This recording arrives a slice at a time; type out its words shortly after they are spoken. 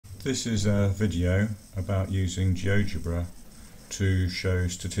This is a video about using Geogebra to show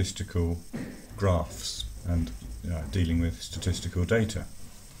statistical graphs and dealing with statistical data.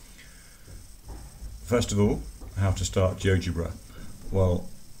 First of all, how to start Geogebra. Well,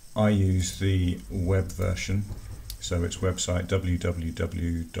 I use the web version, so it's website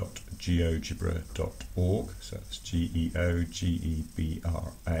www.geogebra.org, so that's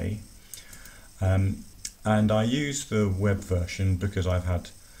Geogebra. And I use the web version because I've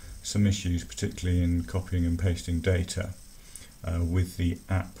had some issues, particularly in copying and pasting data with the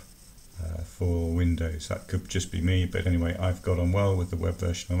app for Windows. That could just be me, but anyway, I've got on well with the web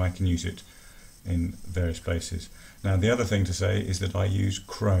version and I can use it in various places. Now, the other thing to say is that I use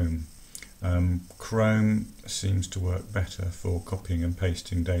Chrome. Chrome seems to work better for copying and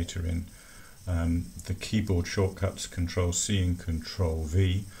pasting data in. The keyboard shortcuts Control-C and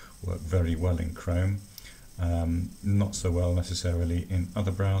Control-V work very well in Chrome. Not so well necessarily in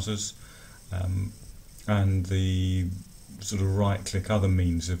other browsers, and the sort of right-click other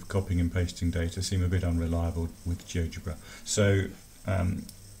means of copying and pasting data seem a bit unreliable with Geogebra. So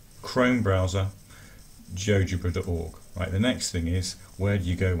Chrome browser, geogebra.org. Right, the next thing is, where do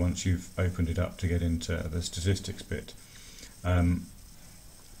you go once you've opened it up to get into the statistics bit? Well,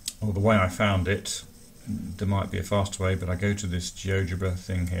 the way I found it, there might be a faster way, but I go to this Geogebra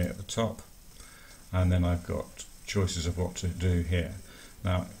thing here at the top, and then I've got choices of what to do here.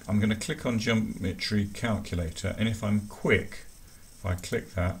 Now I'm going to click on Geometry Calculator, and if I'm quick, if I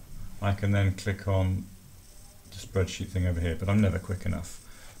click that, I can then click on the spreadsheet thing over here, but I'm never quick enough,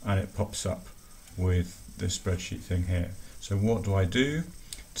 and it pops up with the spreadsheet thing here. So what do I do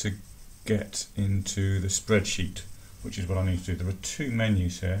to get into the spreadsheet, which is what I need to do? There are two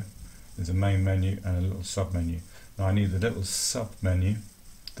menus here. There's a main menu and a little sub menu. Now I need the little sub menu,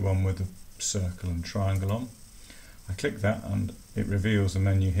 the one with the circle and triangle on. I click that and it reveals the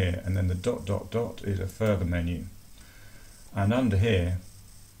menu here, and then the ... is a further menu, and under here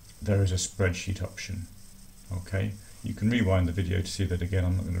there is a spreadsheet option. Okay, you can rewind the video to see that again.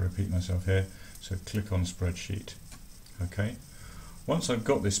 I'm not going to repeat myself here, so click on spreadsheet. Okay, once I've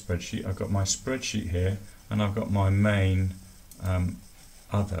got this spreadsheet, I've got my spreadsheet here and I've got my main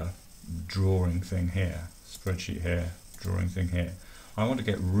other drawing thing here, spreadsheet here, drawing thing here. I want to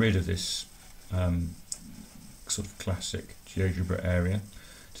get rid of this sort of classic Geogebra area.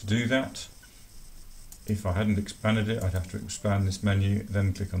 To do that, if I hadn't expanded it, I'd have to expand this menu,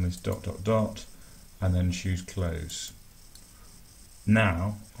 then click on this ... and then choose close.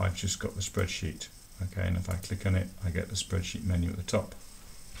 Now I've just got the spreadsheet. Okay, and if I click on it, I get the spreadsheet menu at the top.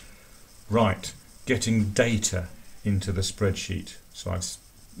 Right, getting data into the spreadsheet. So I've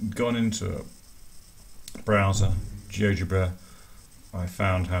gone into a browser, Geogebra. I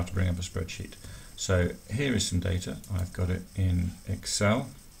found how to bring up a spreadsheet. So here is some data. I've got it in Excel.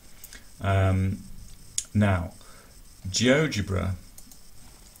 Now, Geogebra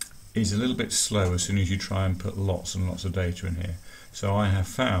is a little bit slow as soon as you try and put lots and lots of data in here. So I have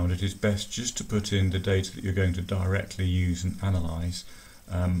found it is best just to put in the data that you're going to directly use and analyse,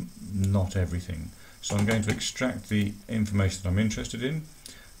 not everything. So I'm going to extract the information that I'm interested in.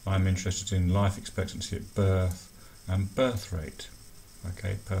 I'm interested in life expectancy at birth and birth rate,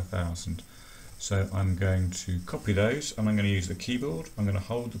 okay, per 1,000. So I'm going to copy those, and I'm going to use the keyboard. I'm going to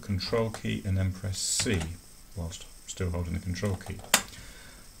hold the Control key and then press C whilst still holding the Control key.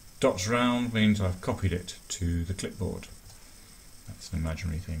 Dots round means I've copied it to the clipboard. That's an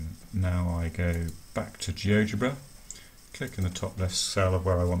imaginary thing. Now I go back to Geogebra, click in the top left cell of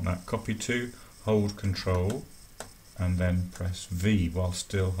where I want that copied to, hold Control and then press V while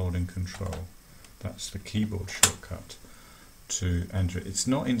still holding Control. That's the keyboard shortcut to enter it. It's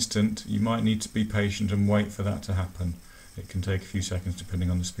not instant. You might need to be patient and wait for that to happen. It can take a few seconds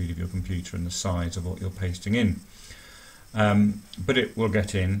depending on the speed of your computer and the size of what you're pasting in. But it will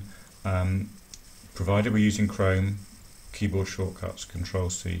get in, provided we're using Chrome, keyboard shortcuts,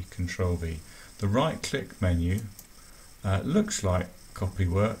 Control-C, Control-V. The right-click menu looks like copy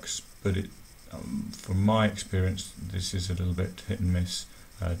works, but it, from my experience, this is a little bit hit and miss.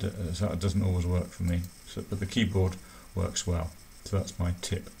 So it doesn't always work for me, but the keyboard works well. So that's my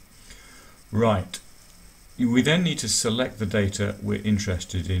tip. Right. We then need to select the data we're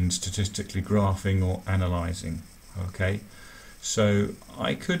interested in statistically graphing or analysing. Okay, so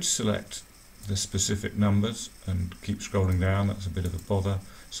I could select the specific numbers and keep scrolling down. That's a bit of a bother,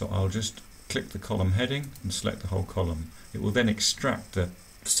 so I'll just click the column heading and select the whole column. It will then extract the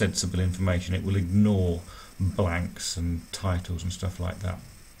sensible information. It will ignore blanks and titles and stuff like that.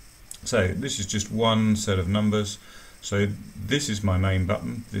 So this is just one set of numbers. So this is my main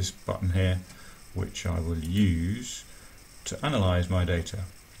button, this button here, which I will use to analyse my data.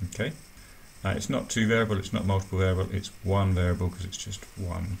 Okay, it's not two variable, it's not multiple variable, it's one variable because it's just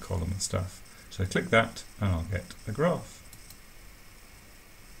one column of stuff. So click that and I'll get a graph.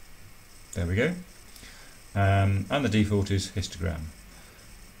 There we go. And the default is histogram.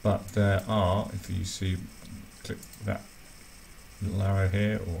 But there are, if you see, click that little arrow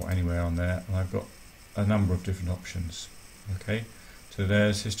here or anywhere on there, and I've got a number of different options. Okay, so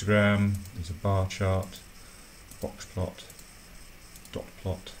there's histogram, there's a bar chart, box plot, dot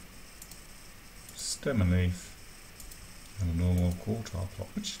plot, stem and leaf, and a normal quartile plot,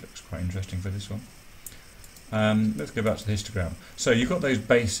 which looks quite interesting for this one. Let's go back to the histogram. So you've got those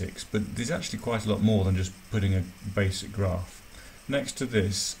basics, but there's actually quite a lot more than just putting a basic graph. Next to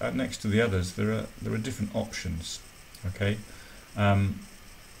this, next to the others, there are different options. Okay,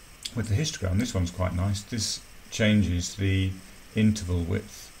 with the histogram, this one's quite nice. This changes the interval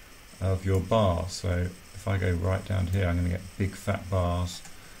width of your bar. So if I go right down to here, I'm going to get big fat bars.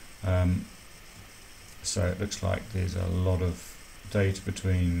 So it looks like there's a lot of data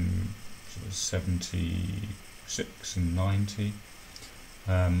between sort of 76 and 90.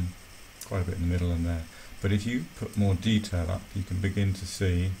 Quite a bit in the middle in there. But if you put more detail up, you can begin to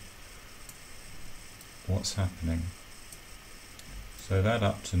see what's happening. So that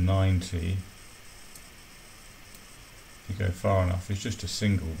up to 90, if you go far enough, it's just a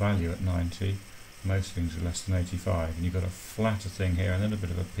single value at 90. Most things are less than 85, and you've got a flatter thing here and then a bit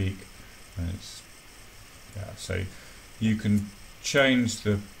of a peak, and it's, yeah, so you can change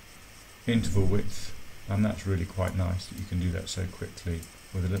the interval width, and that's really quite nice that you can do that so quickly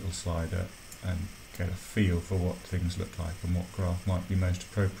with a little slider and get a feel for what things look like and what graph might be most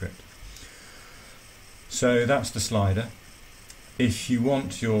appropriate. So that's the slider. If you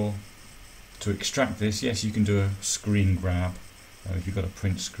want to extract this, yes, you can do a screen grab. If you've got a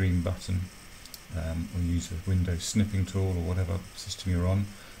print screen button, or use the Windows snipping tool or whatever system you're on.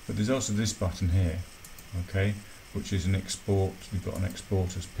 But there's also this button here, okay, which is an export. We've got an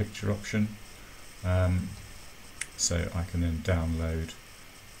export as picture option, so I can then download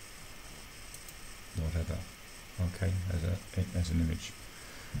whatever, okay, as an image.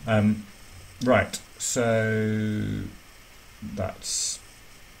 Right, so that's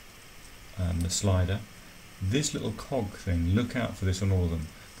the slider. This little cog thing, look out for this on all of them.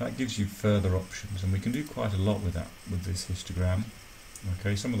 That gives you further options, and we can do quite a lot with that with this histogram.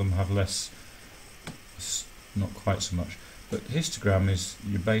 Okay, some of them have less, not quite so much, but histogram is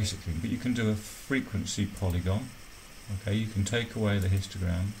your basic thing. But you can do a frequency polygon. Okay, you can take away the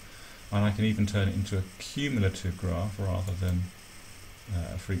histogram, and I can even turn it into a cumulative graph rather than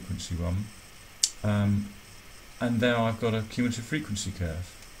a frequency one. And now I've got a cumulative frequency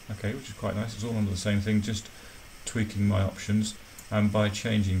curve. Okay, which is quite nice. It's all under the same thing, just tweaking my options. And by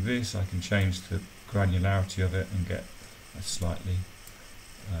changing this, I can change the granularity of it and get a slightly,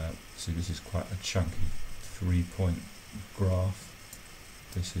 see, this is quite a chunky 3-point graph.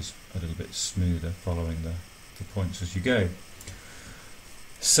 This is a little bit smoother, following the points as you go.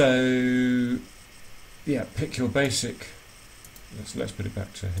 So, yeah, pick your basic. Let's put it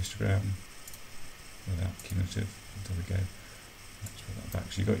back to histogram without cumulative. There we go. Let's put that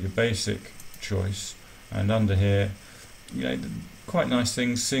back. So you've got your basic choice, and under here, you know, quite nice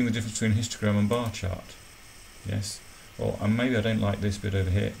things, seeing the difference between histogram and bar chart. Yes, or maybe I don't like this bit over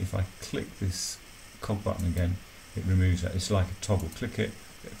here. If I click this cog button again, it removes that. It's like a toggle. Click it,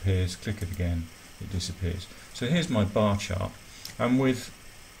 it appears. Click it again, it disappears. So here's my bar chart, and with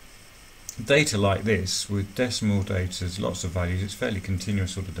data like this, with decimal data, lots of values, it's fairly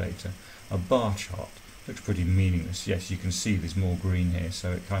continuous sort of data. A bar chart looks pretty meaningless. Yes, you can see there's more green here,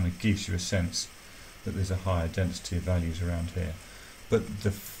 so it kind of gives you a sense that there's a higher density of values around here. But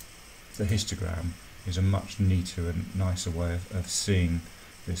the histogram is a much neater and nicer way of seeing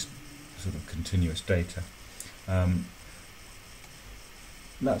this sort of continuous data.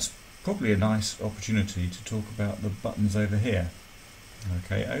 That's probably a nice opportunity to talk about the buttons over here.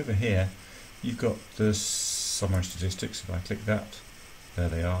 Okay, over here you've got the summary statistics. If I click that, there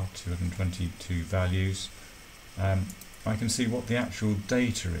they are, 222 values. I can see what the actual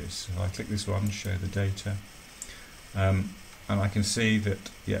data is. If I click this one, show the data, and I can see that,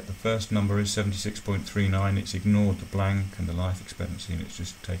 yeah, the first number is 76.39. It's ignored the blank and the life expectancy, and it's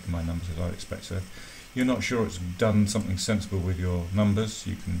just taken my numbers as I'd expect. So if you're not sure it's done something sensible with your numbers,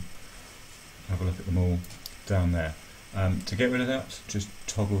 you can have a look at them all down there. To get rid of that, just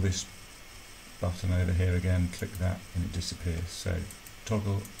toggle this button over here again, click that, and it disappears. So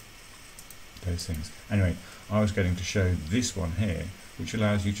toggle those things. Anyway, I was going to show this one here, which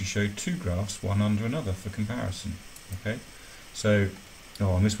allows you to show two graphs, one under another, for comparison. Okay, so,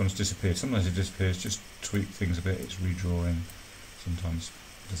 and this one's disappeared. Sometimes it disappears, just tweak things a bit, it's redrawing. Sometimes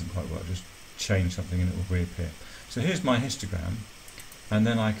doesn't quite work. Just change something and it will reappear. So here's my histogram, and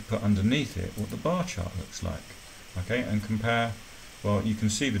then I could put underneath it what the bar chart looks like. Okay, and compare. Well, you can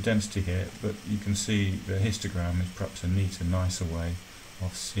see the density here, but you can see the histogram is perhaps a neater, nicer way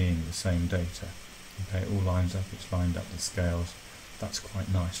of seeing the same data. Okay, it all lines up, it's lined up, the scales. That's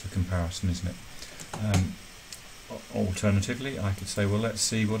quite nice for comparison, isn't it? Alternatively, I could say, well, let's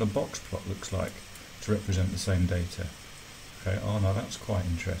see what a box plot looks like to represent the same data. Okay, oh no, that's quite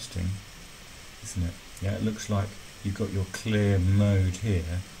interesting, isn't it? Yeah, it looks like you've got your clear mode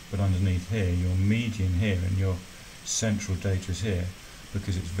here, but underneath here, your median here, and your central data is here,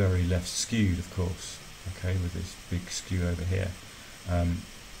 because it's very left skewed, of course. Okay, with this big skew over here,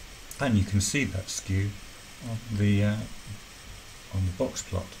 and you can see that skew on the box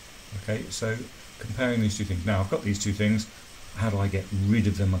plot. Okay, so comparing these two things. Now I've got these two things. How do I get rid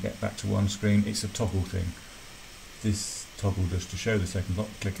of them? I get back to one screen. It's a toggle thing. This toggle does to show the second block.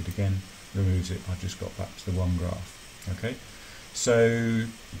 Click it again, removes it. I just got back to the one graph. Okay, so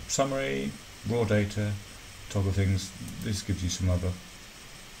summary, raw data, toggle things. This gives you some other,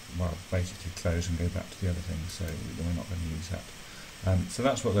 well, basically close and go back to the other things. So we're not going to use that. So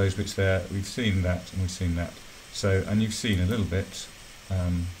that's what those bits there. We've seen that and we've seen that. So, and you've seen a little bit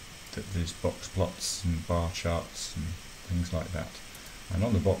that there's box plots and bar charts and things like that. And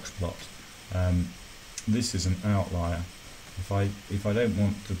on the box plot, this is an outlier. If I don't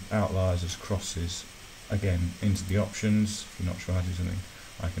want the outliers as crosses, again, into the options, if you're not sure how to do something,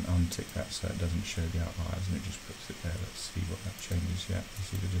 I can untick that so it doesn't show the outliers and it just puts it there. Let's see what that changes. Yeah, you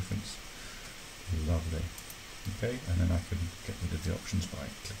see the difference. Lovely. Okay, and then I can get rid of the options by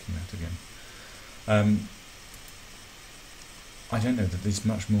clicking that again. I don't know that there's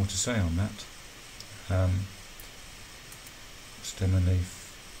much more to say on that. Stem and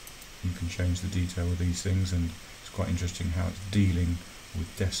leaf, you can change the detail of these things, and it's quite interesting how it's dealing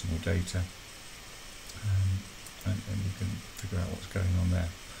with decimal data, and you can figure out what's going on there.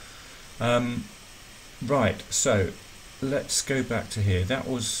 Right, so let's go back to here. That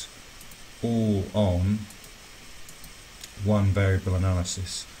was all on one variable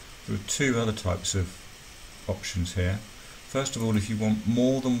analysis. There are two other types of options here. First of all, if you want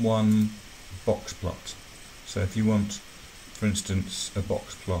more than one box plot, so if you want, for instance, a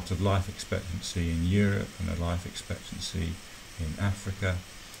box plot of life expectancy in Europe and a life expectancy in Africa,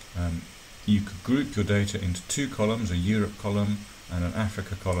 you could group your data into two columns, a Europe column and an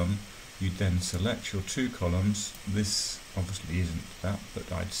Africa column. You'd then select your two columns. This obviously isn't that,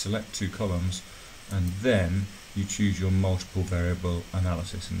 but I'd select two columns, and then you choose your multiple variable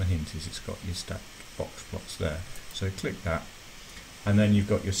analysis, and the hint is it's got your stacked box plots there. So click that, and then you've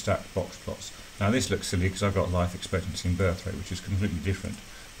got your stacked box plots. Now this looks silly because I've got life expectancy and birth rate, which is completely different,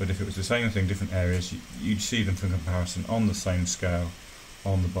 but if it was the same thing, different areas, you'd see them for comparison on the same scale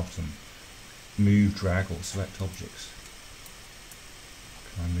on the bottom. Move, drag, or select objects.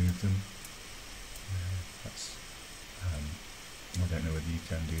 Can I move them? That's, I don't know whether you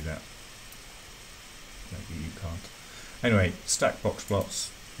can do that. Maybe you can't. Anyway, stack box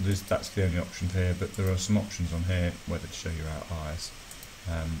plots, that's the only option here, but there are some options on here whether to show your outliers,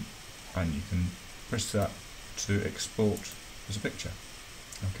 and you can press that to export as a picture.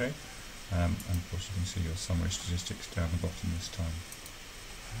 Okay, and of course you can see your summary statistics down the bottom this time.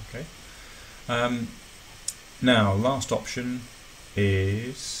 Okay, now last option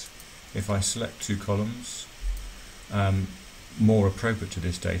is, if I select two columns, more appropriate to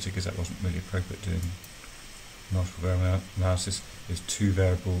this data, because that wasn't really appropriate doing multiple variable analysis, is two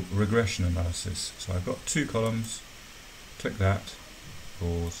variable regression analysis. So I've got two columns, click that,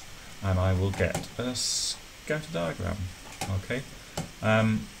 pause, and I will get a scatter diagram. Okay,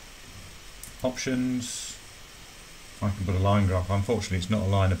 options, I can put a line graph. Unfortunately it's not a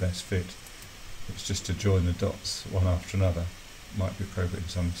line of best fit, it's just to join the dots one after another. Might be appropriate in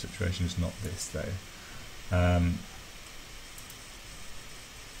some situations, not this though.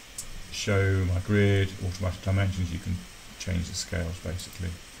 Show my grid, automatic dimensions, you can change the scales basically.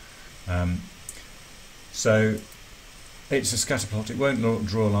 So it's a scatter plot, it won't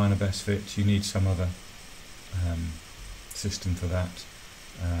draw a line of best fit, you need some other system for that.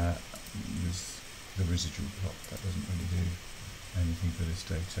 There's the residual plot, that doesn't really do anything for this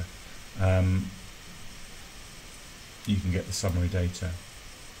data. You can get the summary data,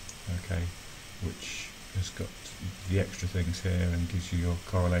 okay, which has got the extra things here and gives you your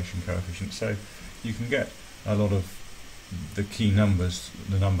correlation coefficient. So you can get a lot of the key numbers,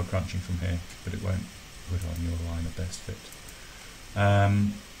 the number crunching from here, but it won't put on your line of best fit.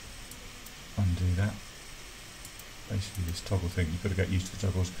 Undo that. basically this toggle thing. You've got to get used to the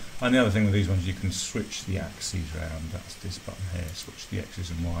toggles. And the other thing with these ones, you can switch the axes around. That's this button here. Switch the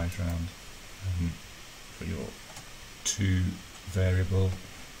X's and Y's around for your 2 variable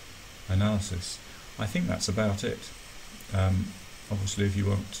analysis. I think that's about it. Obviously, if you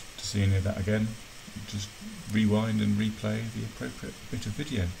want to see any of that again, just rewind and replay the appropriate bit of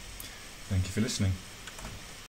video. Thank you for listening.